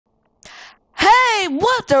Hey,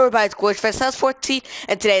 what's up, everybody? It's Glitchfest House 14,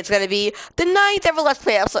 and today it's going to be the 9th ever Let's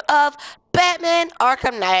Play episode of Batman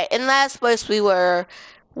Arkham Knight. In last place we were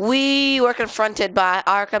confronted by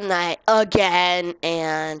Arkham Knight again,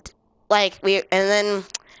 and then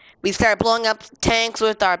we started blowing up tanks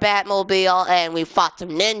with our Batmobile, and we fought some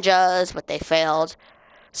ninjas, but they failed.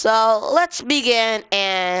 So let's begin,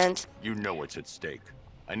 and You know what's at stake.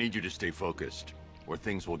 I need you to stay focused, or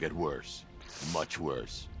things will get worse. Much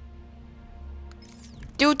worse.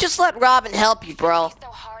 dude, just let Robin help you, bro. He's so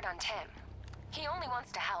hard on Tim. He only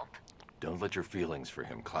wants to help. Don't let your feelings for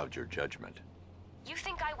him cloud your judgment. You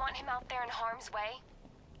think I want him out there in harm's way?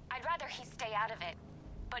 I'd rather he stay out of it.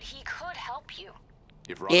 But he could help you.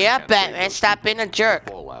 If Robin Yeah, can't Batman, save those stop people, being a jerk.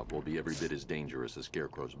 the fallout will be every bit as dangerous as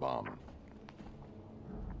Scarecrow's bomb.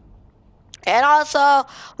 And also,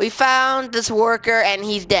 we found this worker, and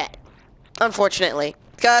he's dead. Unfortunately.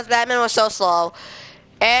 Because Batman was so slow.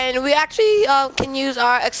 And we actually can use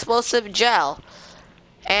our explosive gel.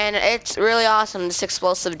 And it's really awesome, this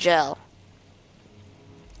explosive gel.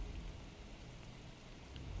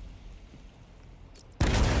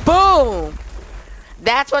 Boom!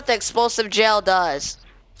 That's what the explosive gel does.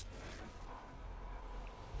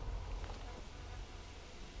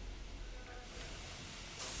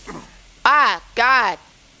 Ah, God.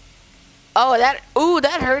 Oh,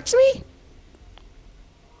 that hurts me?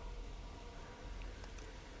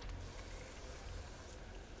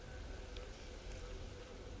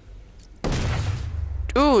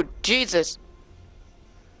 Ooh, Jesus.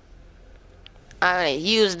 I'm gonna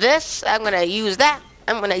use this. I'm gonna use that.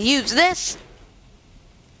 I'm gonna use this.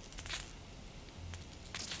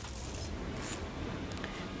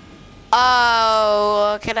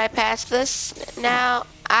 Oh, can I pass this now?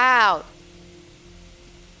 Ow.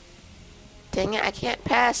 Dang it, I can't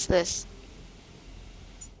pass this.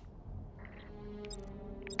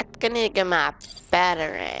 I'm gonna get my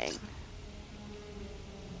batarang.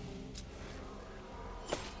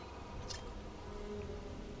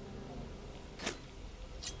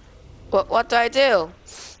 What do I do?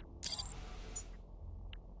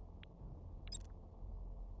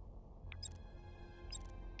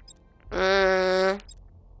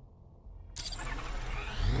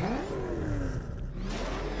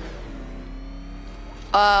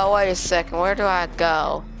 Wait a second. Where do I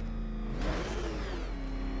go?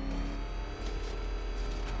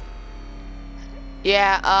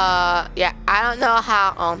 Yeah, I don't know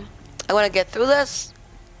how, I'm gonna get through this.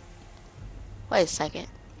 Wait a second.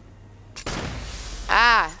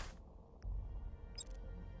 Ah.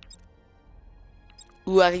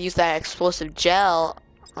 Ooh, I can use that explosive gel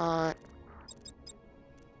on.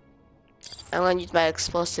 I'm gonna use my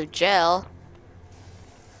explosive gel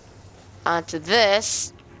onto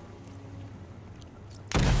this.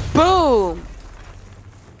 Boom!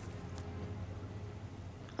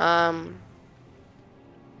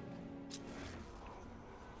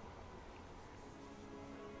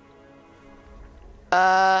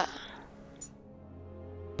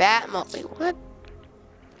 Batmobile, what?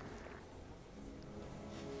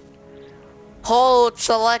 Hold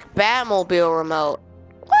select Batmobile remote.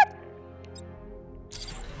 What?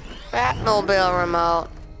 Batmobile remote.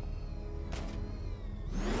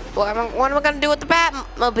 What am I gonna do with the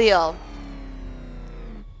Batmobile?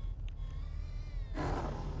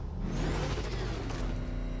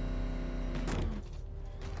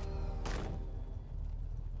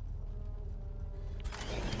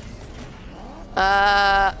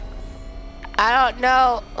 I don't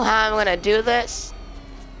know how I'm gonna do this.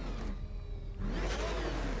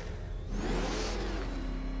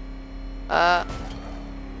 Well,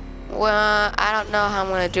 I don't know how I'm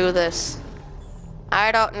gonna do this.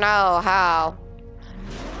 I don't know how.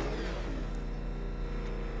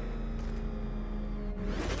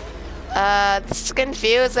 This is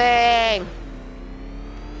confusing.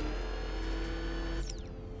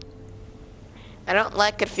 I don't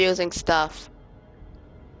like confusing stuff.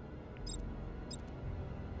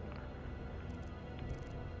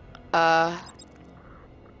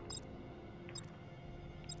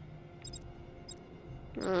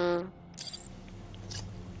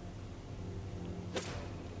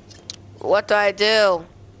 What do I do?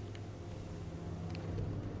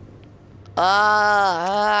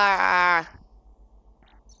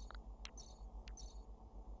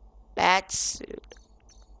 Batsuit.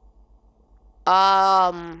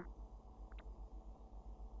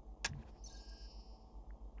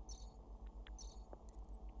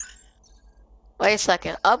 Wait a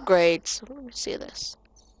second. Upgrades. Let me see this.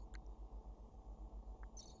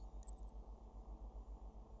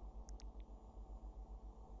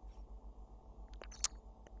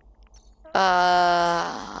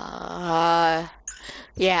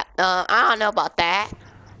 I don't know about that.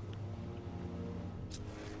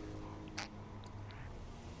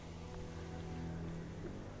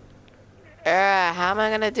 How am I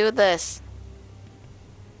gonna do this?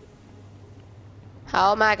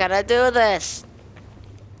 How am I gonna do this?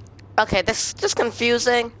 Okay, this is just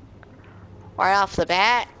confusing. Right off the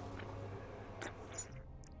bat.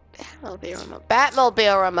 Batmobile remote.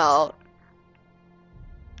 Batmobile remote.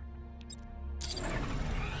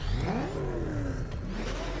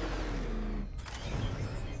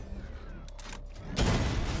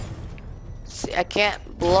 See, I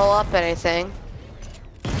can't blow up anything.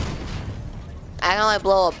 I can only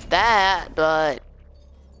blow up that, but...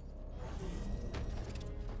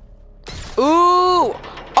 Ooh!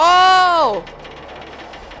 Oh! Oh,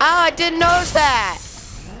 I didn't notice that!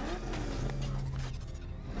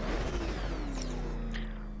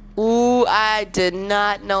 Ooh, I did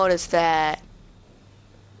not notice that.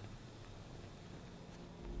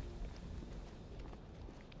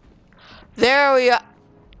 There we are.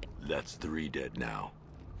 That's 3 dead now.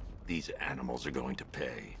 These animals are going to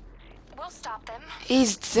pay. We'll stop them.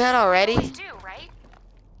 He's dead already? Always do, right?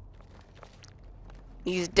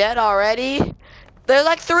 He's dead already? There's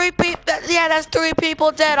like 3 people. Yeah, that's 3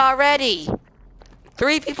 people dead already.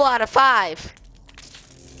 3 people out of 5.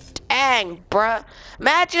 Dang, bruh.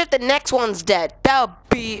 Imagine if the next one's dead. That would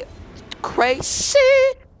be crazy.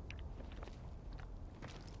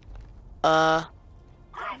 Ground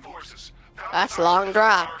forces. That's a long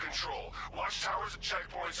drop. Control. Watchtowers and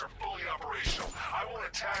checkpoints are fully operational. I want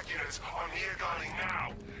attack units on Niagani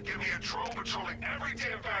now. Give me a drone patrolling every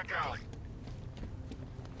damn back alley.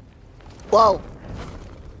 Whoa.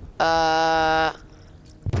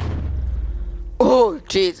 Oh,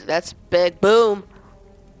 jeez, that's big. Boom.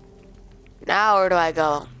 Now where do I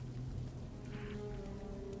go?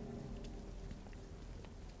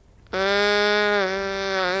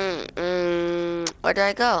 Where do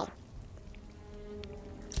I go?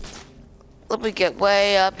 Let me get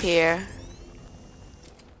way up here.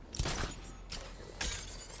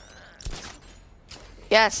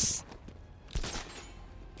 Yes.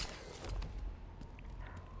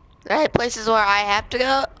 Alright, places where I have to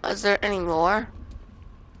go. Is there any more?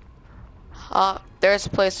 There's a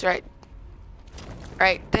place right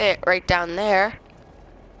there, right down there.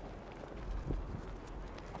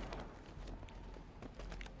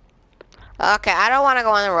 Okay, I don't want to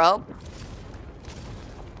go on the rope.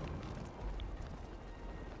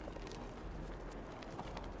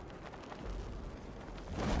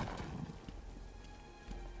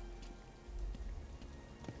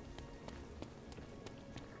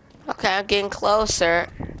 Okay, I'm getting closer.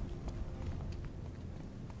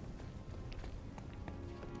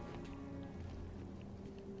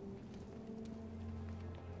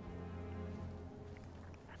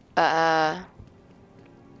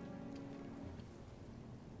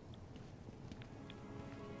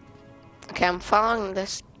 Okay, I'm following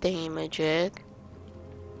this thingamajig.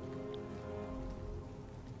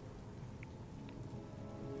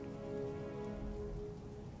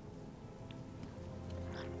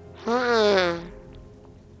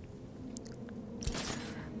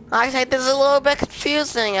 I think this is a little bit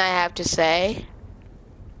confusing, I have to say.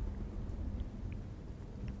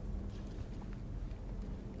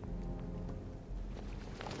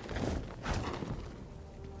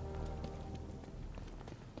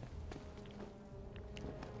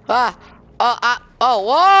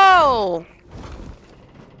 Whoa!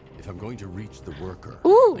 If I'm going to reach the worker,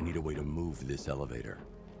 Ooh. I need a way to move this elevator.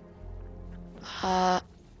 How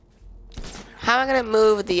am I gonna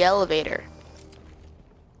move the elevator?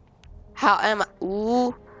 How am I?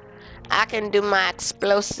 Ooh, I can do my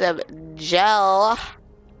explosive gel.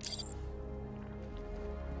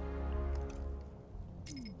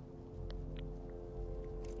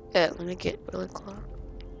 Yeah, let me get really close.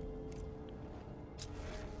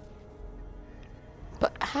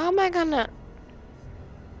 But how am I gonna?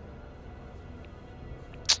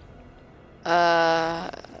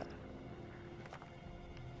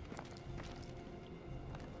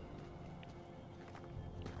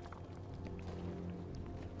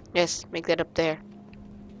 Yes, make that up there.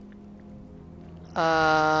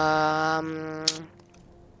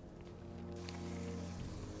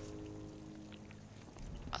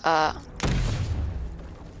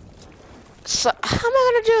 So how am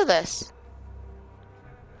I gonna do this?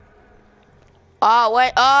 Oh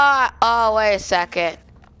wait, oh wait a second.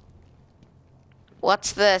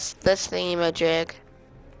 What's this? This thingamajig.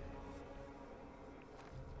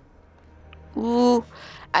 Ooh,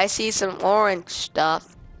 I see some orange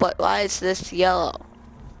stuff, but why is this yellow?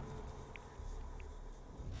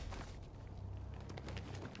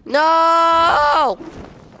 No!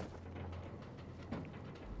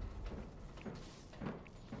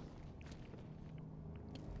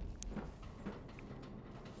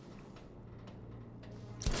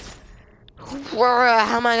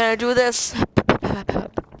 How am I gonna do this?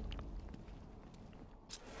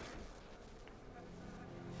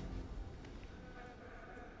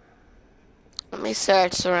 Let me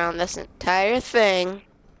search around this entire thing.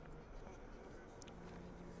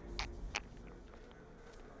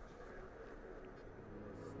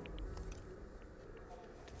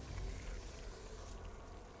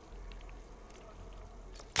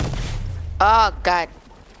 Oh, God.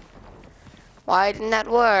 Why didn't that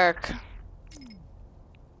work?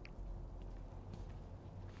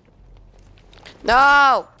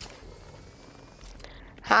 No!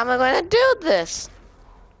 How am I gonna do this?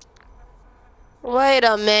 Wait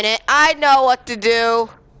a minute. I know what to do.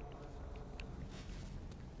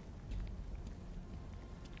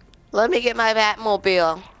 Let me get my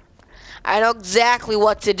Batmobile. I know exactly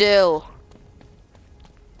what to do.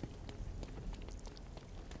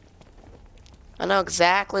 I know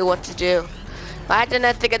exactly what to do. Why didn't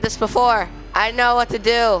I think of this before? I know what to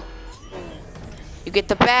do. You get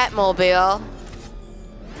the Batmobile.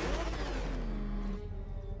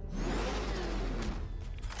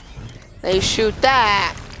 Then you shoot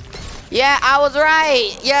that. Yeah, I was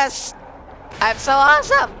right. Yes. I'm so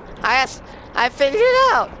awesome. I figured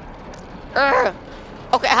it out. Urgh.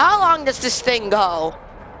 Okay, how long does this thing go?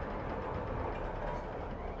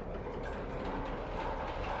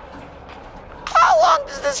 How long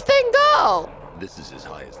does this thing go? This is as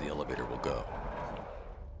high as the elevator will go.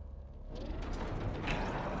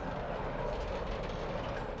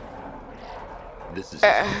 This is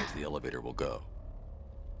as high as the elevator will go.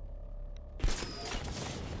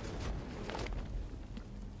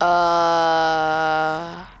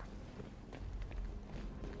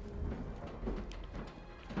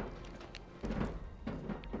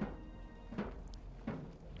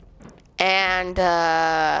 And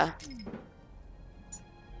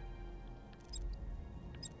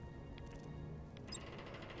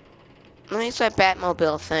let me use my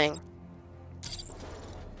Batmobile thing.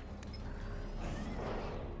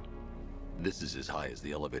 This is as high as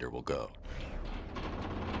the elevator will go.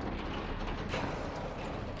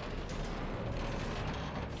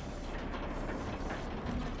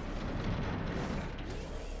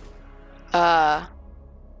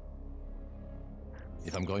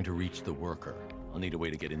 If I'm going to reach the worker, I'll need a way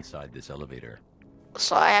to get inside this elevator.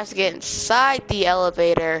 So I have to get inside the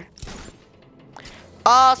elevator.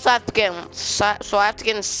 Oh, so I have to get inside. So I have to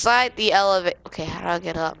get inside the elevator. Okay, how do I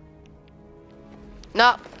get up?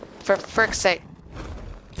 No, for frick's sake.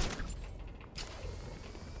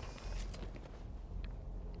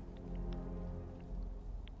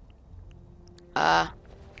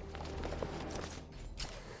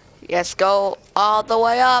 Yes, go all the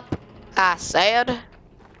way up. I said.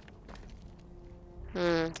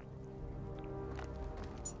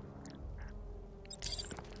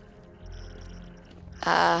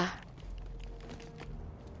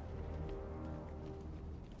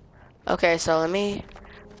 Okay, so let me.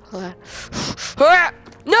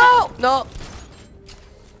 No! No!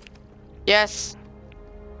 Yes.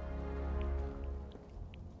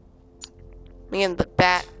 Me and the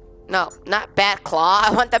bat. No, not bat claw.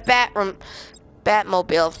 I want the Batmobile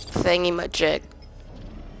thingy majig.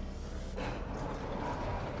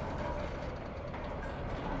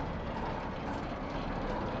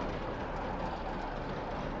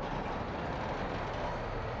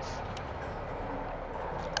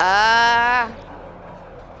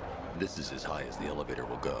 This is as high as the elevator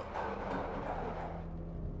will go.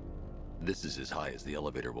 This is as high as the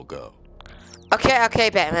elevator will go. Okay, okay,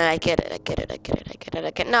 Batman, I get it, I get it, I get it, I get it,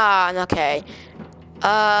 I get it. No, okay.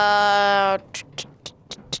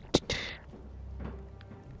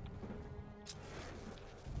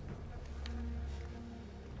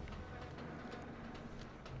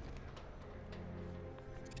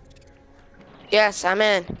 Yes, I'm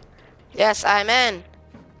in. Yes, I'm in.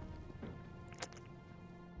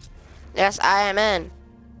 Yes, I am in.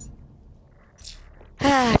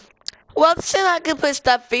 Well, this is not a good place to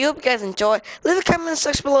stop for you. Hope you guys enjoy. Leave a comment in the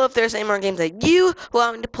section below if there's any more games that you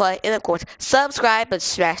want me to play. And of course, subscribe and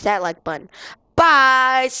smash that like button.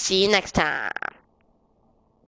 Bye. See you next time.